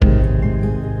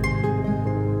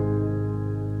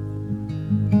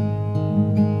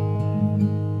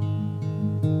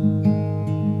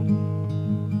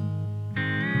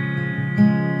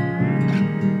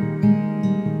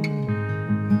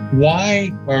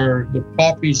Why are the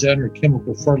properties under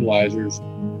chemical fertilizers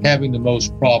having the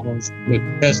most problems with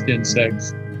pest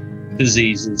insects,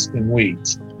 diseases, and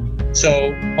weeds? So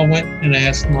I went and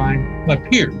asked my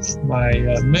peers, my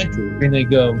mentor, and they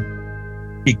go,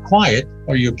 be quiet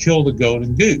or you'll kill the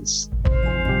golden goose.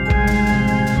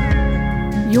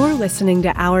 You're listening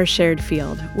to Our Shared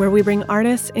Field, where we bring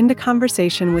artists into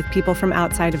conversation with people from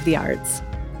outside of the arts.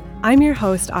 I'm your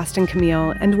host, Austin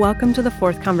Camille, and welcome to the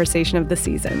fourth conversation of the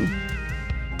season.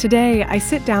 Today, I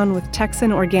sit down with Texan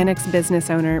Organics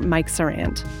business owner Mike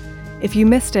Serrant. If you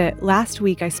missed it, last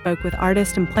week I spoke with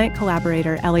artist and plant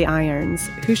collaborator Ellie Irons,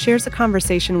 who shares a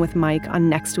conversation with Mike on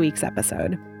next week's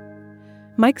episode.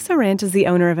 Mike Serrant is the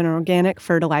owner of an organic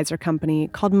fertilizer company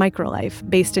called Microlife,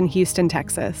 based in Houston,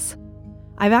 Texas.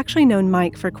 I've actually known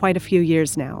Mike for quite a few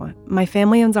years now. My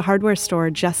family owns a hardware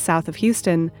store just south of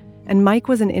Houston, and Mike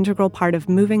was an integral part of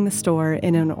moving the store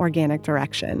in an organic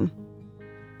direction.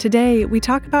 Today, we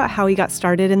talk about how he got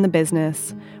started in the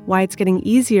business, why it's getting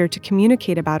easier to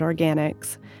communicate about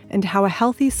organics, and how a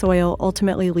healthy soil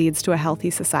ultimately leads to a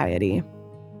healthy society.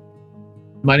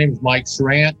 My name is Mike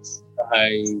Serrant.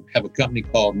 I have a company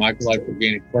called Microlife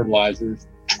Organic Fertilizers.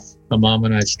 My mom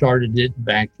and I started it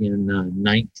back in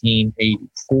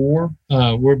 1984.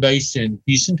 We're based in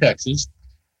Houston, Texas,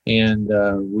 and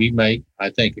we make, I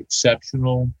think,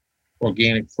 exceptional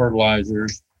organic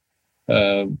fertilizers.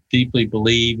 Deeply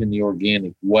believe in the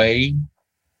organic way.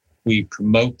 We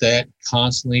promote that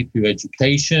constantly through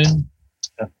education.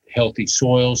 Healthy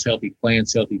soils, healthy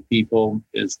plants, healthy people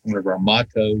is one of our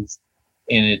mottos,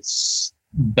 and it's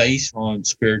based on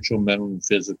spiritual, mental, and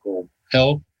physical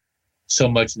health. So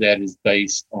much of that is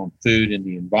based on food and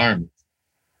the environment.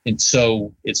 And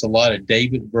so it's a lot of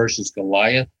David versus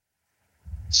Goliath.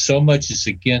 So much is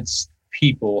against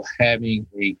people having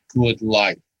a good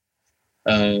life.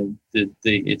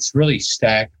 It's really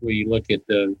stacked where you look at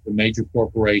the major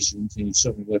corporations and you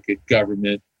certainly look at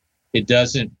government. It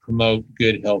doesn't promote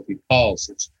good, healthy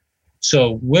policies.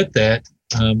 So with that,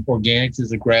 organics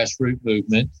is a grassroots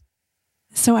movement.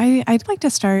 So I'd like to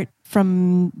start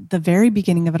from the very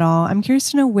beginning of it all. I'm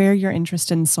curious to know where your interest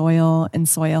in soil and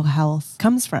soil health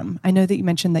comes from. I know that you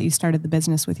mentioned that you started the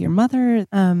business with your mother.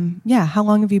 How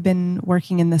long have you been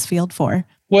working in this field for?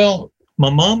 Well, my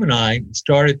mom and I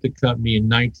started the company in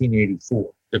 1984.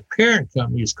 The parent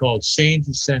company is called San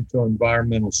Jacinto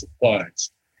Environmental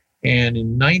Supplies. And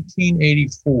in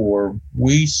 1984,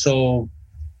 we sold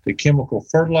the chemical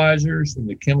fertilizers and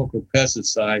the chemical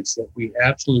pesticides that we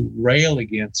absolutely rail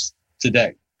against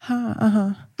today.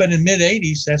 But in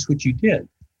mid-'80s, that's what you did.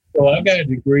 So I got a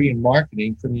degree in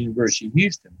marketing from the University of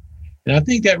Houston. And I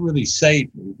think that really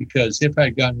saved me, because if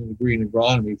I'd gotten a degree in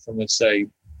agronomy from, let's say,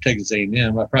 Texas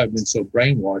A&M, I'd probably been so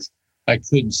brainwashed, I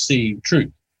couldn't see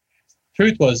truth.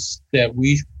 Truth was that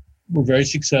we were very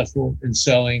successful in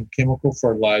selling chemical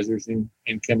fertilizers and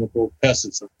chemical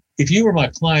pesticides. If you were my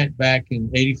client back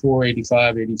in 84,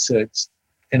 85, 86,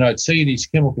 and I'd sell you these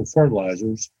chemical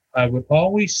fertilizers, I would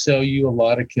always sell you a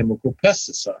lot of chemical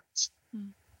pesticides.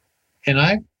 And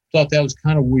I thought that was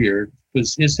kind of weird,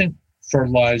 because isn't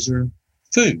fertilizer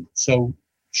food? So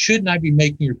shouldn't I be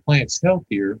making your plants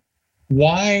healthier?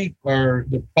 Why are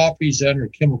the properties under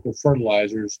chemical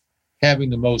fertilizers having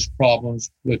the most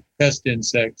problems with pest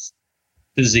insects,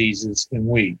 diseases, and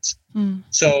weeds?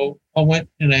 So I went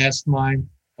and asked my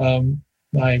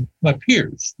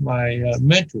peers, my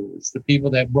mentors, the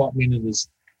people that brought me into this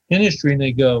industry, and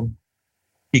they go,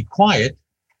 be quiet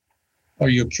or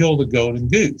you'll kill the golden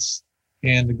goose.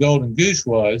 And the golden goose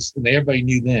was, and everybody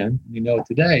knew then, you know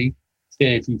today,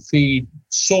 that if you feed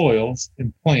soils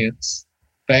and plants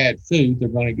bad food, they're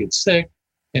going to get sick.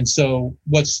 And so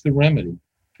what's the remedy?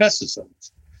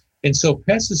 Pesticides. And so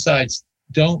pesticides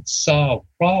don't solve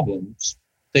problems,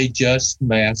 they just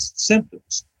mask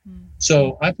symptoms.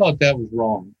 So I thought that was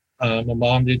wrong. My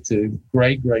mom did too.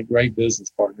 Great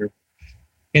business partner.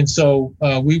 And so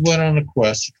we went on a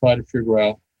quest to try to figure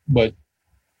out what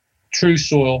true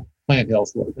soil plant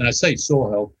health was. And I say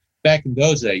soil health, back in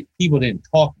those days, people didn't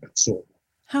talk about soil.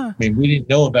 I mean, we didn't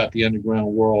know about the underground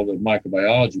world of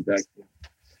microbiology back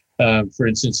then. For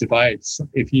instance,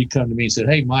 if you come to me and said,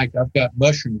 hey, Mike, I've got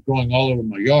mushrooms growing all over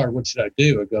my yard, what should I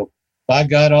do? I go, by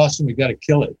God, Austin, we got to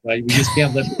kill it. Right? We just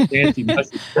can't let the fancy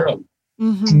mushrooms grow.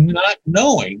 Not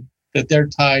knowing that they're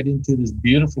tied into this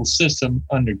beautiful system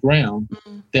underground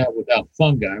that without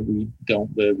fungi, we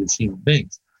don't live as human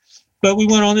beings. But we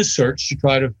went on this search to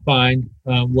try to find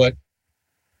what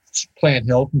plant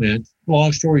health meant.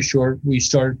 Long story short, we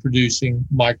started producing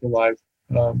Microlife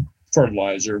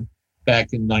fertilizer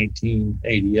back in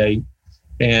 1988.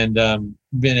 and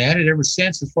been at it ever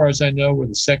since. As far as I know, we're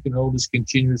the second oldest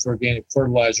continuous organic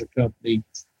fertilizer company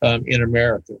in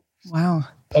America. Wow.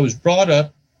 I was brought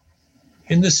up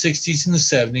in the 60s and the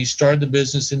 70s, started the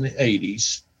business in the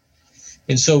 80s.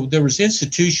 And so there was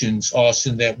institutions,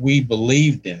 Austin, that we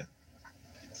believed in.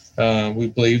 We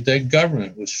believed that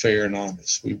government was fair and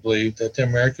honest. We believed that the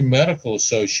American Medical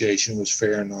Association was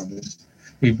fair and honest.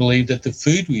 We believed that the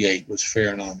food we ate was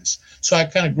fair and honest. So I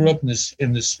kind of grew up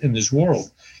in this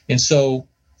world. And so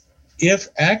if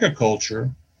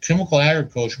chemical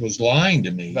agriculture was lying to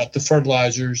me about the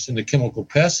fertilizers and the chemical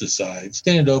pesticides,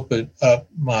 then it opened up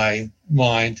my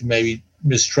mind to maybe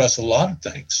mistrust a lot of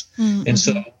things. Mm-hmm. And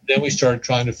so then we started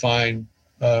trying to find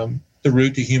the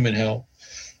root to human health.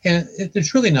 And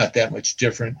it's really not that much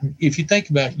different. If you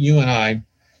think about, you and I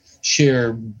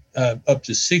share up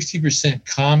to 60%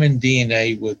 common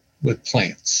DNA with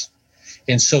plants.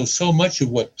 And so much of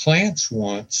what plants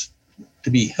want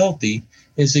to be healthy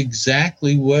is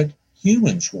exactly what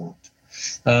humans want.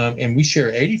 And we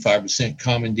share 85%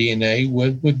 common DNA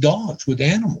with dogs, with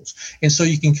animals. And so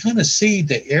you can kind of see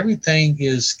that everything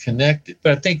is connected.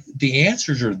 But I think the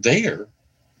answers are there.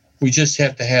 We just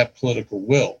have to have political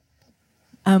will.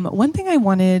 One thing I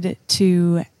wanted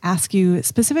to ask you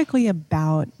specifically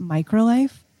about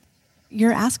microlife,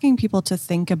 you're asking people to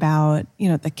think about,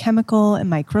 the chemical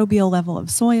and microbial level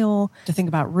of soil, to think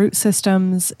about root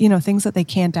systems, things that they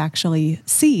can't actually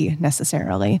see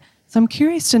necessarily. So I'm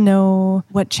curious to know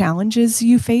what challenges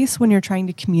you face when you're trying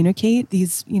to communicate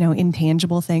these,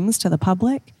 intangible things to the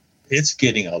public. It's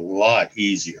getting a lot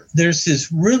easier. There's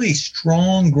this really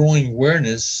strong growing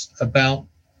awareness about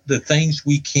the things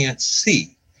we can't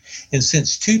see. And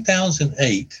since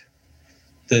 2008,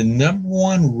 the number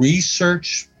one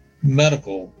research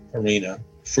medical arena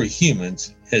for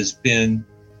humans has been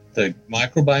the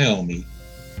microbiome.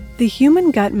 The human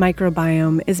gut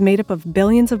microbiome is made up of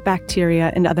billions of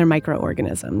bacteria and other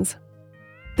microorganisms.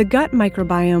 The gut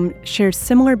microbiome shares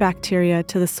similar bacteria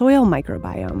to the soil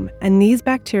microbiome, and these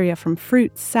bacteria from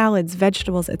fruits, salads,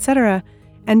 vegetables, etc.,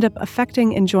 end up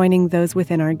affecting and joining those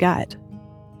within our gut.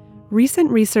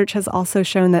 Recent research has also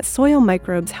shown that soil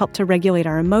microbes help to regulate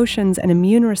our emotions and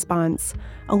immune response,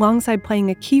 alongside playing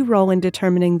a key role in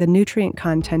determining the nutrient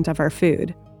content of our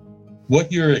food.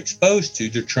 What you're exposed to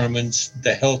determines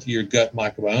the health of your gut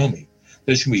microbiome.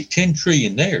 There's going to be 10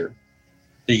 trillion there.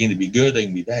 They're going to be good, they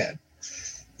can be bad.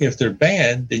 If they're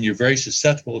bad, then you're very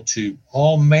susceptible to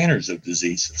all manners of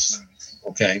diseases,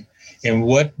 okay? And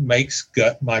what makes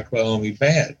gut microbiome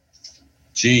bad?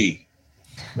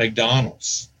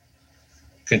 McDonald's,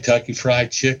 Kentucky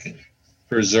Fried Chicken,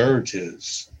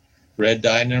 preservatives, red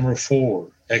dye number 4,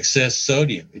 excess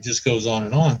sodium. It just goes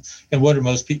on. And what are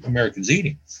most Americans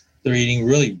eating? They're eating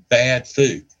really bad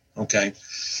food, okay?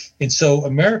 And so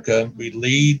America, we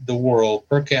lead the world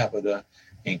per capita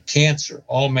in cancer,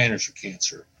 all manners of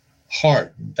cancer,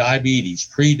 heart, diabetes,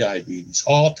 prediabetes,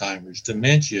 Alzheimer's,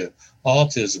 dementia,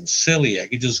 autism, celiac.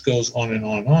 It just goes on and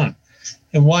on and on.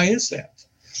 And why is that?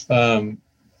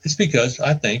 It's because,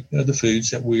 I think, of the foods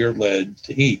that we are led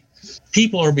to eat.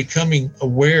 People are becoming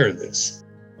aware of this.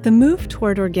 The move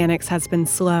toward organics has been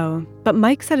slow, but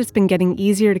Mike said it's been getting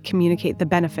easier to communicate the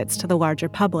benefits to the larger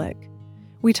public.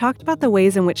 We talked about the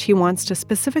ways in which he wants to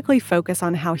specifically focus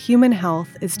on how human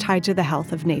health is tied to the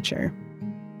health of nature.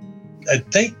 I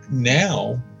think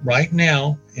right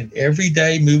now, and every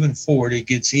day moving forward, it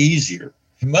gets easier.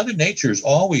 Mother Nature is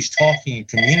always talking and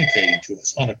communicating to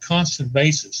us on a constant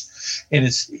basis. And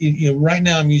it's, right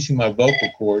now I'm using my vocal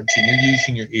cords and you're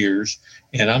using your ears,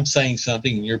 and I'm saying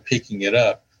something and you're picking it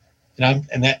up. And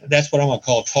that's what I'm going to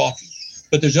call talking.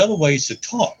 But there's other ways to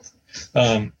talk.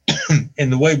 And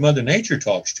the way Mother Nature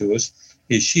talks to us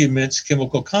is she emits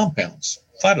chemical compounds,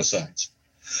 phytocides.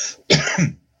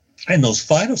 And those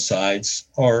phytocides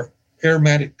are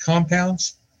aromatic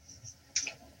compounds,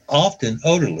 often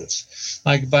odorless.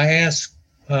 Like if I ask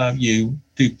you,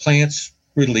 do plants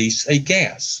release a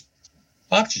gas?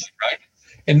 Oxygen, right?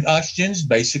 And oxygen is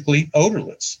basically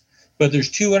odorless. But there's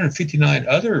 259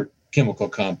 other chemical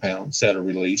compounds that are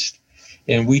released.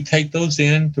 And we take those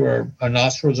in through our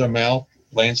nostrils, our mouth,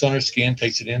 lands on our skin,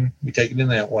 takes it in, we take it in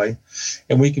that way.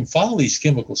 And we can follow these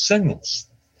chemical signals.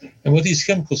 And what these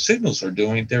chemical signals are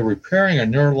doing, they're repairing our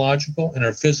neurological and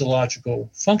our physiological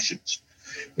functions.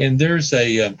 And there's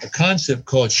a concept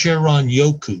called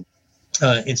Sharon-Yoku.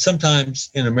 And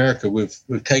sometimes in America,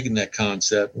 we've taken that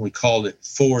concept and we called it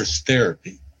forest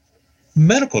therapy.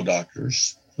 Medical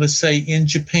doctors, let's say in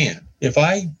Japan, if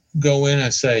I go in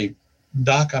and say,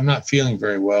 Doc, I'm not feeling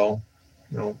very well,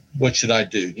 what should I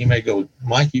do? He may go,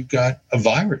 Mike, you've got a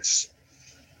virus.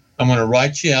 I'm going to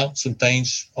write you out some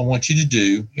things I want you to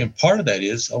do. And part of that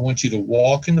is I want you to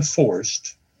walk in the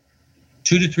forest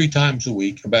 2 to 3 times a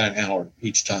week, about an hour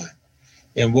each time.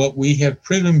 And what we have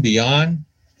proven beyond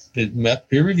the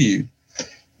peer reviewed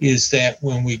is that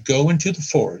when we go into the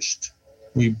forest,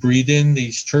 we breathe in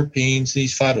these terpenes,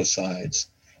 these phytoncides,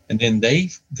 and then they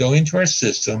go into our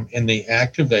system and they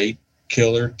activate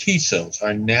killer T cells,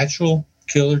 our natural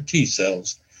killer T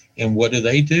cells. And what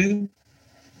do?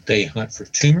 They hunt for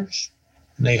tumors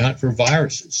and they hunt for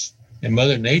viruses. And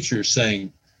Mother Nature is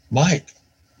saying, Mike,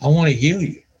 I want to heal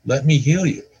you. Let me heal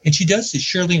you. And she does this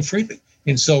surely and freely.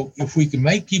 And so if we can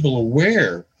make people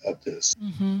aware of this.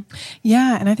 Mm-hmm.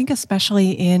 Yeah. And I think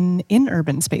especially in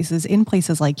urban spaces, in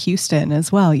places like Houston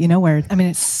as well, where,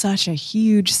 it's such a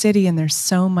huge city and there's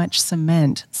so much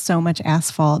cement, so much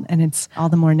asphalt, and it's all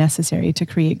the more necessary to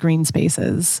create green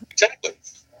spaces. Exactly.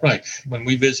 Right. When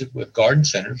we visit with garden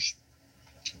centers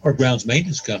or grounds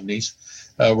maintenance companies,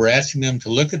 we're asking them to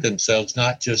look at themselves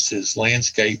not just as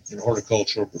landscape and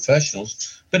horticultural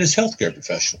professionals, but as healthcare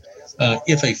professionals.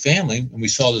 If a family, and we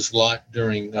saw this a lot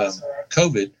during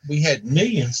COVID, we had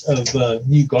millions of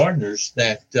new gardeners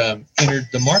that entered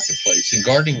the marketplace, and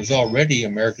gardening was already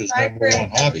America's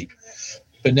 #1 hobby.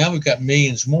 But now we've got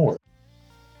millions more.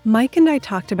 Mike and I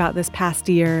talked about this past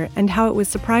year and how it was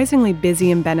surprisingly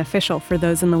busy and beneficial for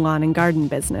those in the lawn and garden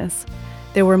business.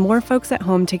 There were more folks at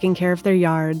home taking care of their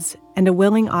yards and a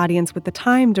willing audience with the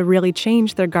time to really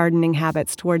change their gardening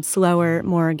habits towards slower,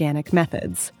 more organic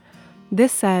methods.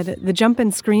 This said, the jump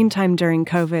in screen time during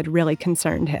COVID really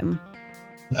concerned him.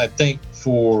 I think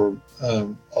for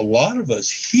a lot of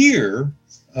us here,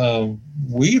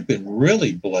 we've been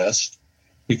really blessed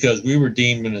because we were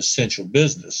deemed an essential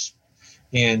business.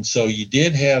 And so you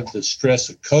did have the stress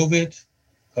of COVID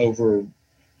over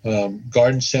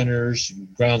garden centers,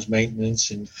 and grounds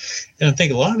maintenance. And I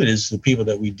think a lot of it is the people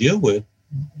that we deal with,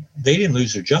 they didn't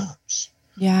lose their jobs.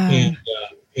 Yeah.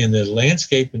 And the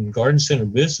landscape and garden center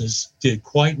business did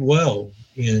quite well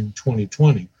in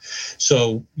 2020.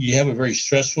 So you have a very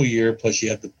stressful year, plus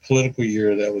you have the political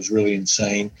year that was really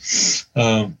insane.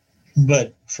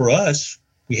 But for us,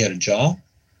 we had a job.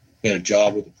 We had a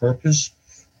job with a purpose.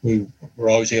 We were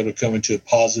always able to come into a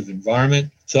positive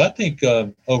environment. So I think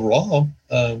overall,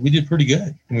 we did pretty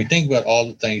good. When we think about all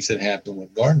the things that happen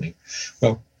with gardening,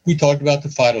 well, we talked about the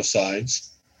phytoncides,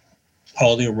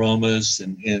 all the aromas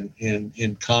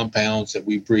and compounds that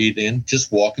we breathe in,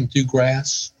 just walking through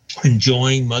grass,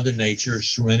 enjoying Mother Nature's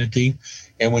serenity.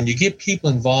 And when you get people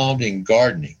involved in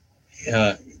gardening,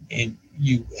 and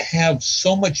you have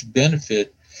so much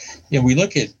benefit, we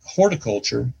look at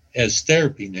horticulture as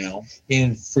therapy now.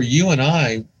 And for you and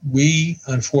I, we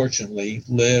unfortunately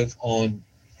live in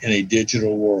a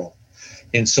digital world.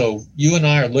 And so you and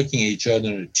I are looking at each other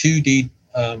in a 2D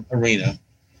arena.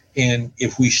 And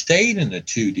if we stayed in the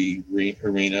 2D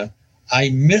arena, I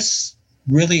miss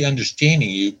really understanding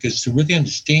you, because to really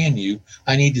understand you,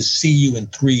 I need to see you in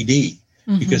 3D.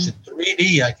 Mm-hmm. Because in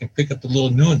 3D, I can pick up the little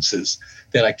nuances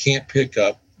that I can't pick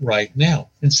up right now.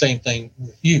 And same thing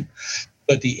with you.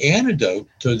 But the antidote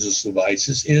to those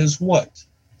devices is what?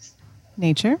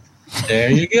 Nature. There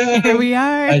you go. Here we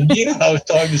are. I knew I was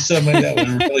talking to somebody that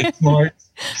was really smart.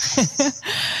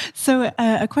 So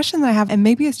a question that I have, and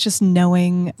maybe it's just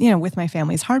knowing, with my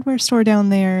family's hardware store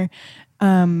down there,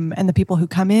 and the people who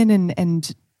come in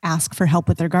and ask for help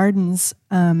with their gardens,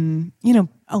 a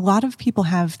lot of people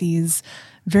have these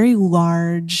very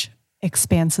large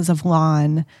expanses of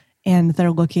lawn, and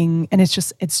they're looking, and it's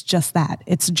just that.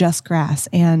 It's just grass,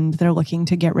 and they're looking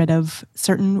to get rid of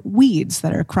certain weeds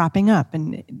that are cropping up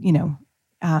and,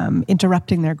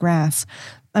 interrupting their grass.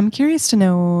 I'm curious to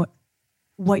know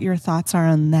what your thoughts are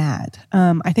on that.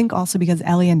 I think also because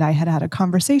Ellie and I had a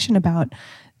conversation about,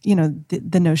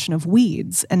 the notion of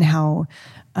weeds and how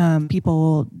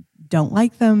people don't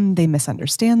like them, they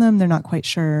misunderstand them, they're not quite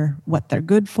sure what they're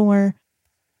good for.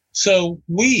 So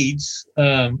weeds,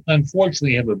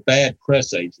 unfortunately, have a bad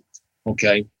press agent,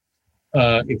 okay?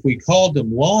 If we called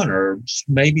them lawn herbs,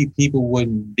 maybe people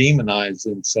wouldn't demonize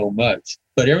them so much.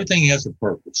 But everything has a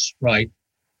purpose, right?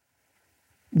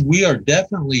 We are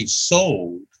definitely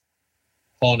sold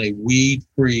on a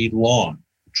weed-free lawn.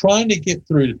 Trying to get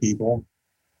through to people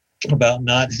about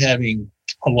not having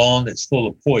a lawn that's full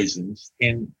of poisons.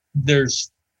 And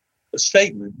there's a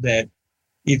statement that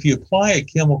if you apply a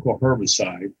chemical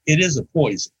herbicide, it is a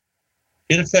poison.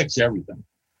 It affects everything,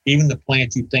 even the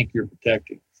plants you think you're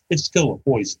protecting. It's still a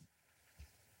poison.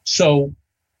 So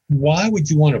why would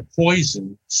you want to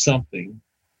poison something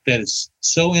that is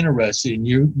so interested in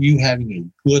you having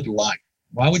a good life?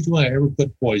 Why would you want to ever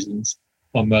put poisons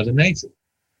on Mother Nature?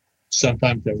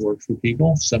 Sometimes that works for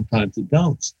people, sometimes it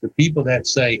don't. The people that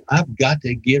say, I've got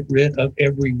to get rid of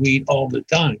every weed all the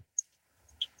time,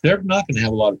 they're not going to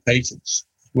have a lot of patience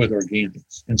with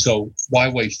organics. And so why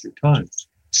waste your time?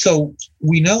 So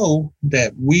we know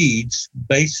that weeds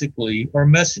basically are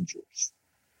messengers,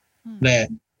 that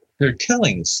they're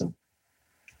telling us something.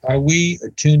 Are we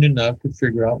attuned enough to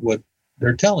figure out what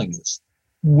they're telling us?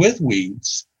 With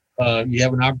weeds, you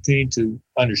have an opportunity to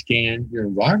understand your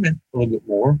environment a little bit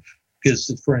more,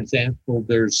 because, for example,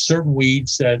 there's certain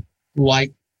weeds that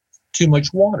like too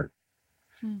much water.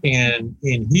 And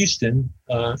in Houston,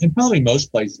 and probably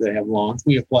most places that have lawns,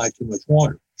 we apply too much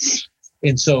water.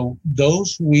 And so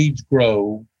those weeds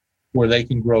grow where they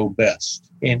can grow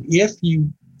best. And if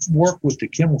you work with the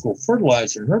chemical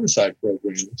fertilizer and herbicide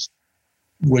programs,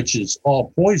 which is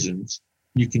all poisons,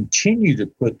 you continue to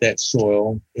put that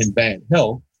soil in bad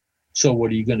health. So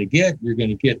what are you going to get? You're going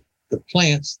to get the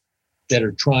plants that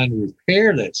are trying to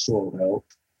repair that soil health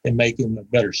and make it in a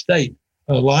better state.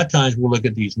 A lot of times we'll look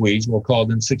at these weeds and we'll call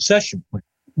them succession plants.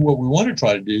 What we want to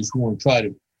try to do is we want to try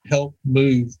to help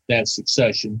move that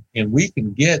succession, and we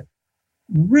can get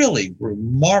really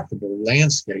remarkable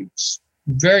landscapes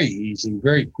very easy,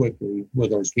 very quickly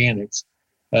with organics.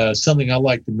 Something I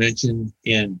like to mention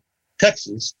in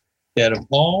Texas, that of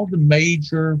all the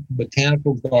major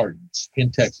botanical gardens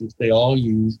in Texas, they all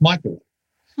use microwave.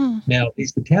 Now,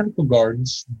 these botanical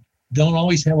gardens don't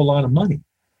always have a lot of money,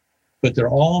 but they're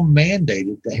all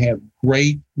mandated to have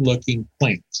great looking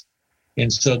plants.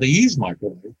 And so they use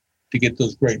microwave to get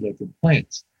those great looking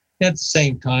plants. At the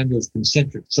same time, those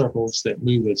concentric circles that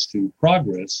move us to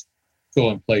progress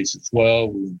go in place as well.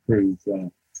 We improve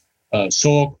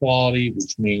soil quality,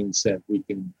 which means that we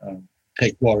can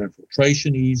take water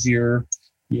infiltration easier.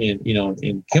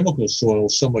 In chemical soil,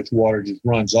 so much water just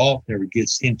runs off, never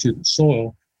gets into the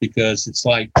soil because it's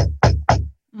like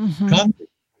concrete.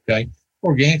 Okay,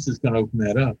 organics is going to open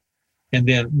that up, and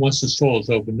then once the soil is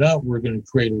opened up, we're going to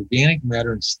create organic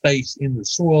matter and space in the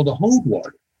soil to hold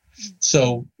water.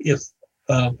 So if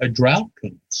a drought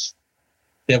comes,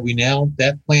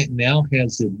 that plant now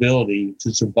has the ability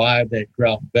to survive that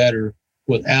drought better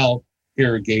without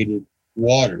irrigated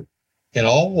water. And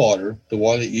all water, the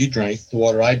water that you drink, the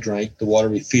water I drink, the water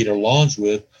we feed our lawns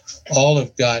with, all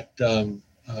have got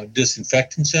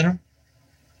disinfectants in them,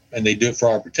 and they do it for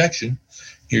our protection.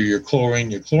 Your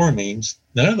chlorine, your chloramines,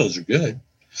 none of those are good.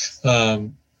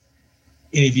 And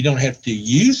if you don't have to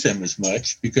use them as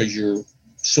much because your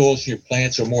soils and your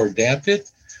plants are more adapted,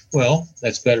 well,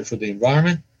 that's better for the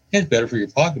environment and better for your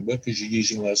pocketbook because you're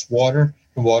using less water,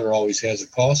 and water always has a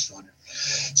cost on it.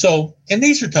 So, and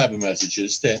these are type of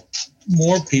messages that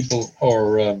more people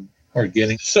are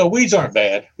getting. So weeds aren't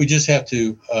bad. We just have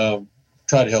to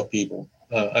try to help people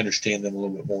understand them a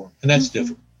little bit more. And that's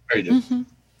different, very different.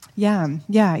 Yeah,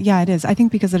 it is. I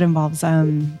think because it involves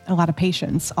a lot of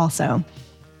patience also.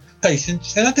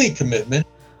 Patience, and I think commitment.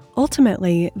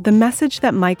 Ultimately, the message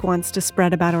that Mike wants to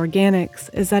spread about organics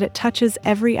is that it touches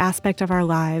every aspect of our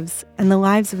lives and the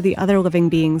lives of the other living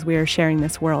beings we are sharing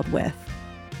this world with.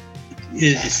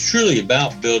 It's truly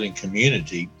about building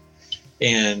community,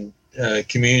 and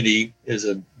community is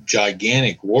a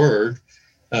gigantic word.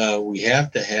 We have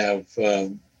to have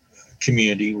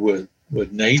community with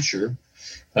nature.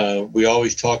 We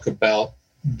always talk about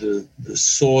the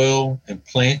soil and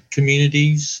plant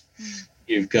communities.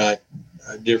 You've got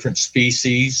different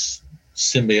species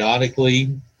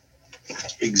symbiotically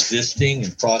existing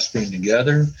and prospering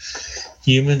together.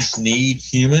 Humans need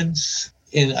humans.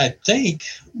 And I think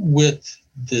with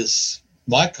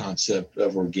my concept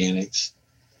of organics,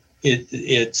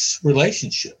 it's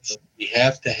relationships. You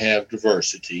have to have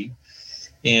diversity.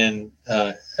 And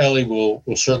Ellie will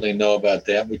certainly know about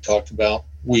that. We talked about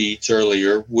weeds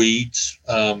earlier. Weeds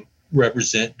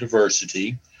represent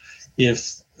diversity.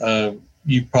 If y'all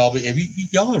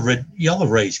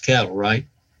have raised cattle, right?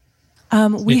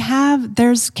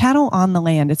 There's cattle on the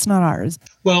land. It's not ours.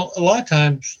 Well, a lot of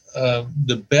times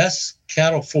the best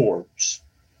cattle forage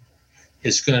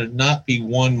is going to not be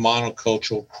one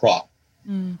monocultural crop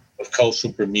of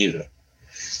coastal Bermuda.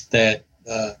 That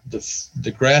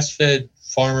the grass-fed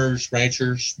farmers,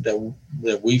 ranchers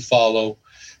that we follow,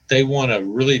 they want a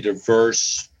really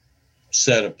diverse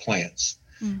set of plants.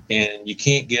 And you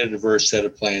can't get a diverse set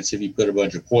of plants if you put a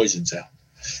bunch of poisons out.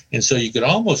 And so you could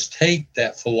almost take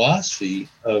that philosophy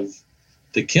of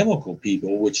the chemical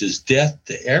people, which is death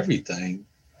to everything.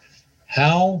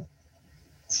 How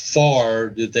far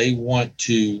do they want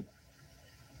to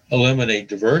eliminate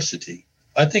diversity?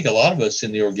 I think a lot of us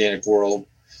in the organic world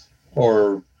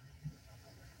are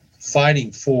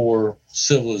fighting for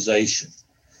civilization.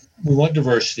 we want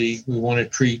diversity. We want to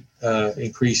treat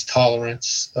increased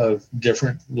tolerance of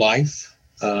different life,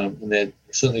 and that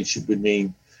certainly would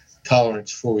mean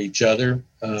tolerance for each other.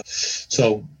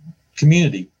 So,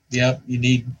 community. Yeah, you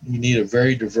need a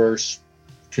very diverse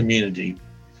community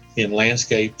in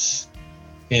landscapes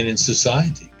and in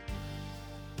society.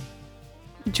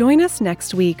 Join us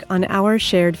next week on Our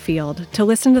Shared Field to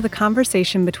listen to the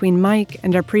conversation between Mike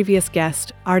and our previous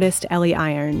guest, artist Ellie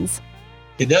Irons.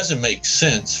 It doesn't make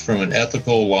sense from an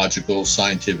ethical, logical,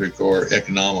 scientific, or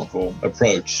economical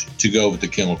approach to go with the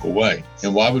chemical way.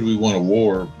 And why would we want a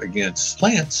war against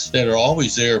plants that are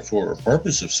always there for a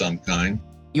purpose of some kind?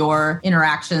 Your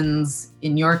interactions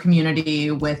in your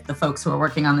community with the folks who are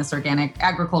working on this organic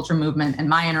agriculture movement and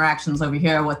my interactions over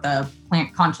here with the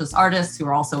plant conscious artists who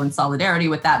are also in solidarity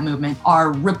with that movement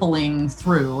are rippling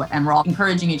through, and we're all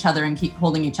encouraging each other and keep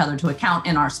holding each other to account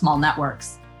in our small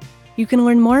networks. You can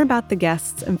learn more about the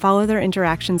guests and follow their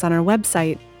interactions on our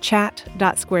website,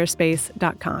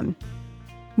 chat.squarespace.com.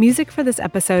 Music for this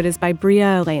episode is by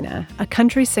Bria Elena, a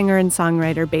country singer and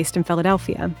songwriter based in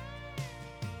Philadelphia.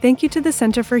 Thank you to the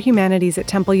Center for Humanities at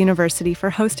Temple University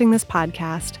for hosting this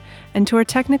podcast, and to our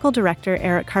technical director,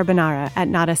 Eric Carbonara at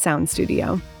Nada Sound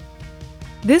Studio.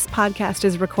 This podcast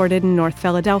is recorded in North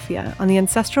Philadelphia on the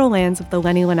ancestral lands of the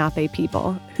Lenni Lenape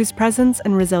people, whose presence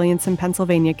and resilience in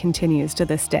Pennsylvania continues to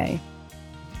this day.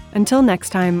 Until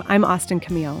next time, I'm Austin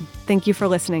Camille. Thank you for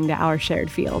listening to Our Shared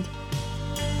Field.